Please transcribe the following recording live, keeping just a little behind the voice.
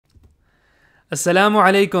Assalamu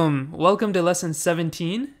alaikum. Welcome to lesson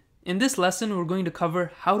 17. In this lesson, we're going to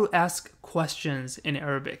cover how to ask questions in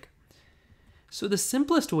Arabic. So the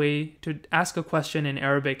simplest way to ask a question in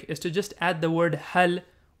Arabic is to just add the word hal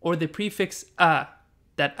or the prefix a,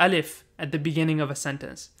 that alif at the beginning of a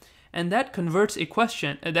sentence. And that converts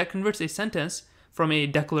a sentence from a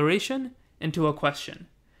declaration into a question.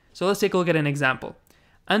 So let's take a look at an example.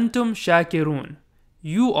 Antum shakirun.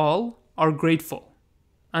 You all are grateful.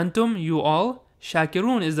 Antum, you all.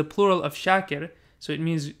 Shakirun is the plural of shakir, so it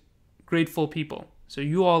means grateful people. So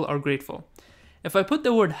you all are grateful. If I put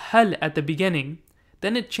the word hal at the beginning,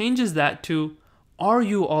 then it changes that to are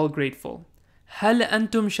you all grateful? Hal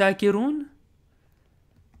antum shakirun?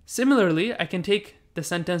 Similarly, I can take the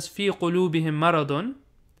sentence fi qulubihim maradun.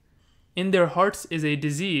 In their hearts is a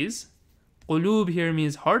disease. Qulub here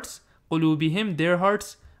means hearts. Qulubihim, their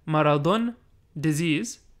hearts. Maradun,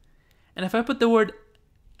 disease. And if I put the word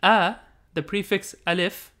a, the prefix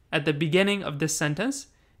alif, at the beginning of this sentence,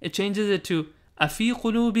 it changes it to afi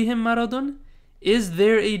qulubihim maradun. Is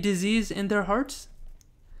there a disease in their hearts?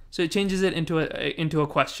 So it changes it into a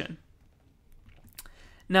question.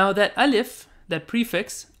 Now that alif, that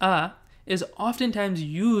prefix a, is oftentimes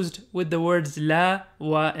used with the words la,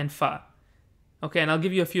 wa, and fa. Okay, and I'll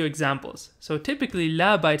give you a few examples. So typically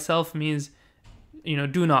la by itself means,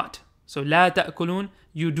 do not. So la ta'kulun,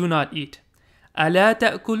 you do not eat. Ala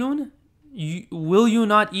ta'kulun, will you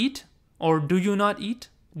not eat? Or do you not eat?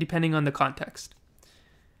 Depending on the context.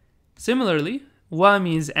 Similarly, wa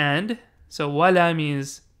means and. So wala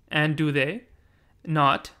means and do they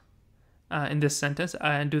not in this sentence.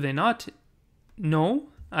 And do they not? No.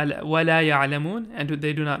 Wala ya'lamun, and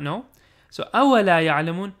they do not know. So awala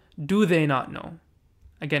ya'lamun, do they not know?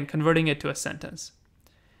 Again, converting it to a sentence.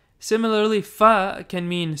 Similarly, fa can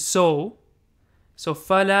mean so. So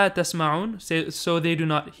fala tasma'un, so they do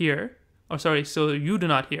not hear. So you do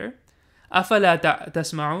not hear. Afala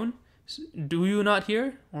tasma'un, do you not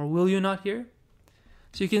hear? Or will you not hear?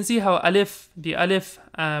 So you can see how the alif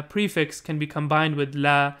prefix can be combined with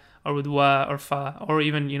la, or with wa, or fa, or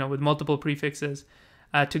even with multiple prefixes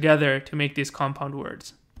together to make these compound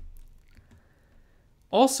words.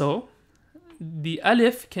 Also, the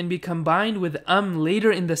alif can be combined with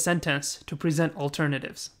later in the sentence to present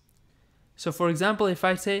alternatives. So for example, if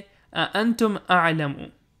I say antum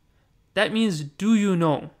a'lamu, that means do you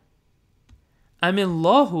know?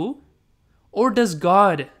 Amillahu, or does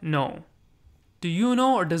God know? Do you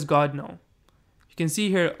know or does God know? You can see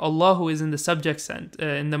here Allahu is in the subject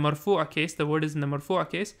in the marfu'a case. The word is in the marfu'a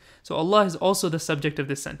case. So Allah is also the subject of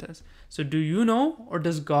this sentence. So do you know or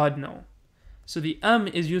does God know? So the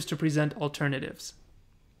is used to present alternatives.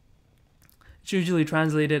 It's usually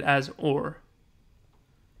translated as or.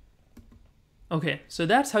 Okay, so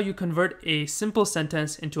that's how you convert a simple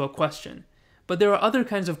sentence into a question. But there are other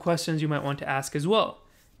kinds of questions you might want to ask as well.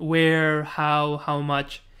 Where, how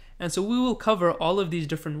much. And so we will cover all of these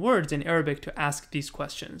different words in Arabic to ask these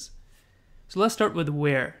questions. So let's start with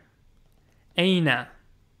where. Aina.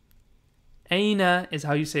 Aina is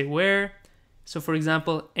how you say where. So for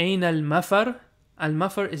example, Aina al-mafar.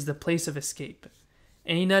 Al-mafar is the place of escape.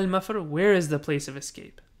 Aina al-mafar, where is the place of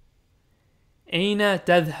escape? Aina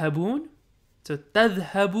tadhhabun. So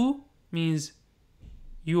tadhhabu means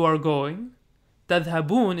you are going.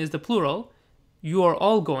 Tadhhabun is the plural. You are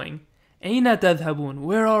all going. Aina tadhhabun,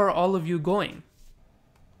 where are all of you going?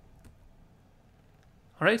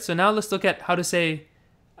 Alright, so now let's look at how to say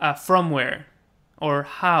from where or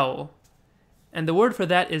how. And the word for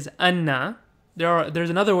that is anna.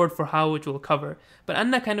 There's another word for how which we'll cover. But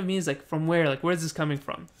anna kind of means like from where, like where is this coming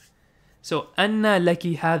from? So anna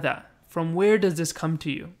laki hada, from where does this come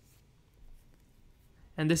to you?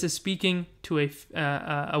 And this is speaking to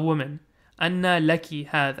a woman. Anna laki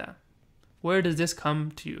hada, where does this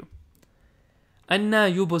come to you?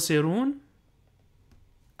 Anna yubusirun,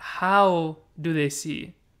 how do they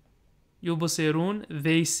see? Yubusirun,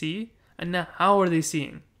 they see. Anna, how are they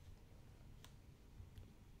seeing?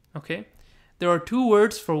 Okay, there are two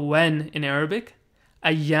words for when in Arabic,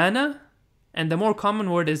 ayyana, and the more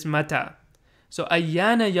common word is mata. So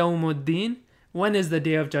ayyana yawmuddin, when is the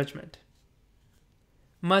day of judgment?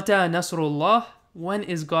 Mata nasrullah, when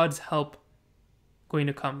is God's help going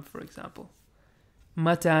to come, for example?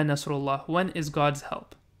 Mata nasrullah, when is God's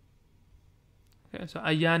help? Okay, so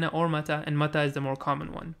ayyana or mata, and mata is the more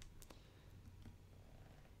common one.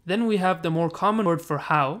 Then we have the more common word for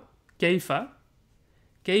how, kayfa.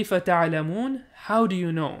 Kayfa ta'lamun, how do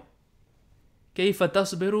you know? Kayfa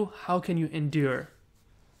tasbiru, how can you endure?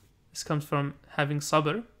 This comes from having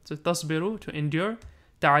sabr. So tasbiru, to endure.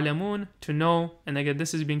 Ta'lamun, to know. And again,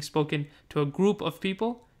 this is being spoken to a group of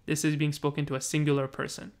people. this is being spoken to a singular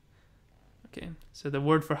person. Okay, so the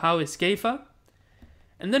word for how is kayfa.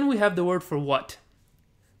 And then we have the word for what.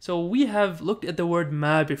 So we have looked at the word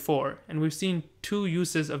ma before, and we've seen two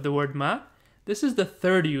uses of the word ma. This is the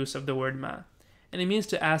third use of the word ma, and it means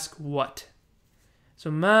to ask what.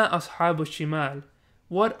 So ma ashabu shimal,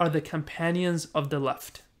 what are the companions of the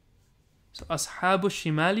left? So ashabu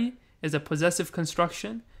shimali is a possessive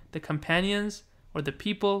construction, the companions or the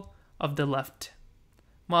people of the left.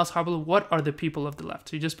 Ma ashabu, what are the people of the left?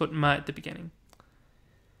 So you just put ma at the beginning.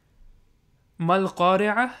 Mal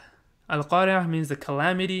qari'ah, al qari'ah means the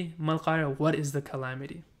calamity. Mal qari'ah, what is the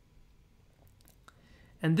calamity?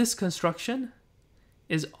 And this construction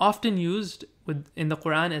is often used in the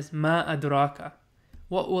Quran as ma adraka,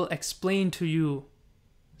 what will explain to you.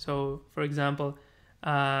 So, for example,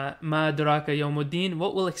 ma adraka yawmuddin,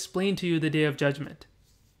 what will explain to you the day of judgment.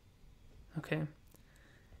 Okay.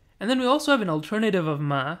 And then we also have an alternative of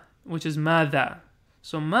ma, which is madha.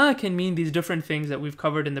 So ma can mean these different things that we've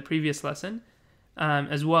covered in the previous lesson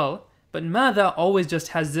as well. But madha always just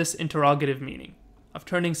has this interrogative meaning of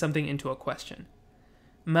turning something into a question.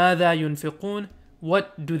 Madha yunfiqun,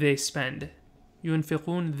 what do they spend?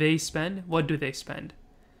 Yunfiqun, they spend. What do they spend?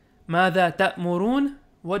 Madha ta'murun,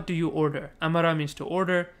 what do you order? Amara means to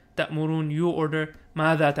order. Ta'murun, you order.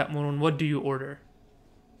 Madha ta'murun, what do you order?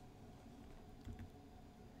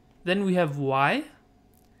 Then we have why,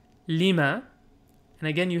 lima, and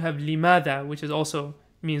again you have limada, which is also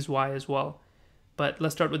means why as well. But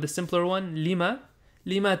let's start with the simpler one, lima.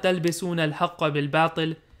 Lima talbisuna al-haqqa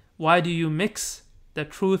bil-batil, why do you mix the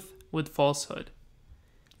truth with falsehood?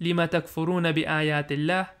 Lima takfuruna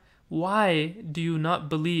bi-ayatillah, why do you not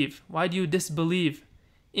believe? Why do you disbelieve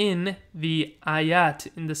in the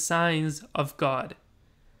ayat, in the signs of God?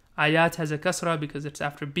 Ayat has a kasra because it's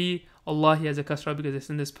after B. Allah has a kasra because it's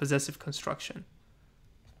in this possessive construction.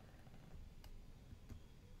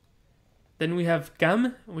 Then we have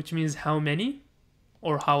kam, which means how many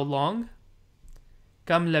or how long.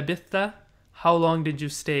 Kam labitha, how long did you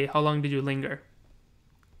stay? How long did you linger?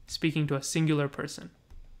 Speaking to a singular person.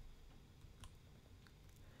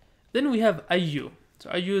 Then we have ayyu. So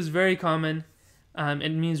ayyu is very common.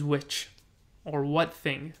 It means which or what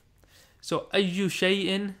thing. So ayyu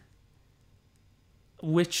shay'in,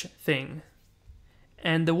 which thing.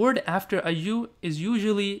 And the word after ayyu is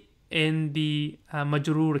usually in the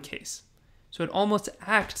majroor case. So it almost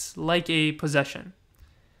acts like a possession.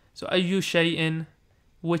 So ayyu shay'in,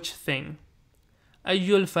 which thing.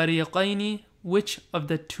 Ayyul fariqaini, which of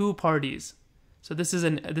the two parties. So this is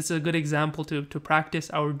a good example to practice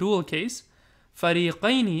our dual case.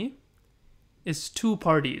 Fariqaini is two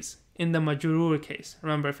parties in the majroor case.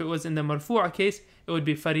 Remember, if it was in the marfu'a case, it would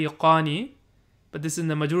be fariqani. But this is in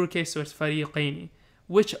the majroor case, so it's fariqaini.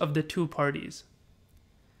 Which of the two parties?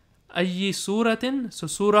 Ayyi suratin, so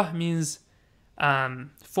surah means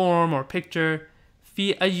form or picture.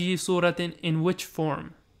 Fi ayyi suratin, in which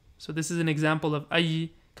form? So this is an example of ayyi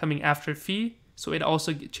coming after fi, so it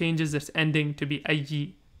also changes its ending to be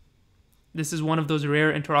ayyi. This is one of those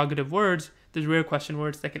rare interrogative words, those rare question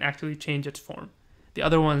words that can actually change its form. The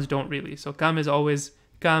other ones don't really. So kam is always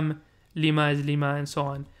kam, lima is lima, and so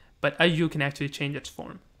on. But ayyu can actually change its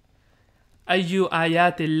form. Ayyu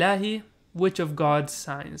ayatillahi, which of God's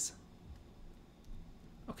signs?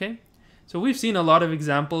 Okay, so we've seen a lot of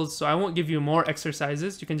examples, so I won't give you more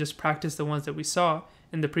exercises. You can just practice the ones that we saw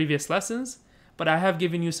in the previous lessons. But I have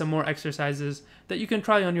given you some more exercises that you can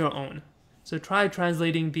try on your own. So try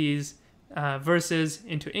translating these verses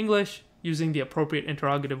into English using the appropriate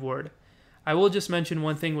interrogative word. I will just mention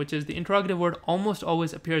one thing, which is the interrogative word almost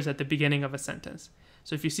always appears at the beginning of a sentence.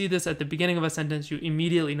 So if you see this at the beginning of a sentence, you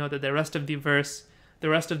immediately know that the rest of the verse, the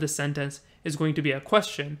rest of the sentence is going to be a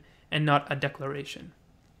question and not a declaration.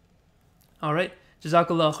 All right,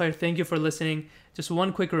 Jazakallah khair. Thank you for listening. Just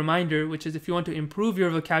one quick reminder, which is if you want to improve your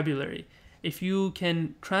vocabulary, if you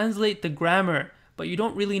can translate the grammar, but you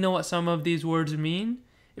don't really know what some of these words mean,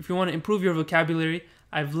 if you want to improve your vocabulary,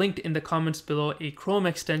 I've linked in the comments below a Chrome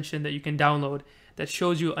extension that you can download that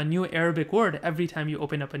shows you a new Arabic word every time you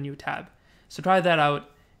open up a new tab. So try that out,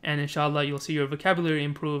 and inshallah you'll see your vocabulary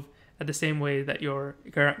improve at the same way that your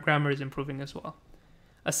grammar is improving as well.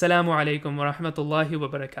 Assalamu alaikum wa rahmatullahi wa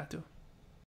barakatuh.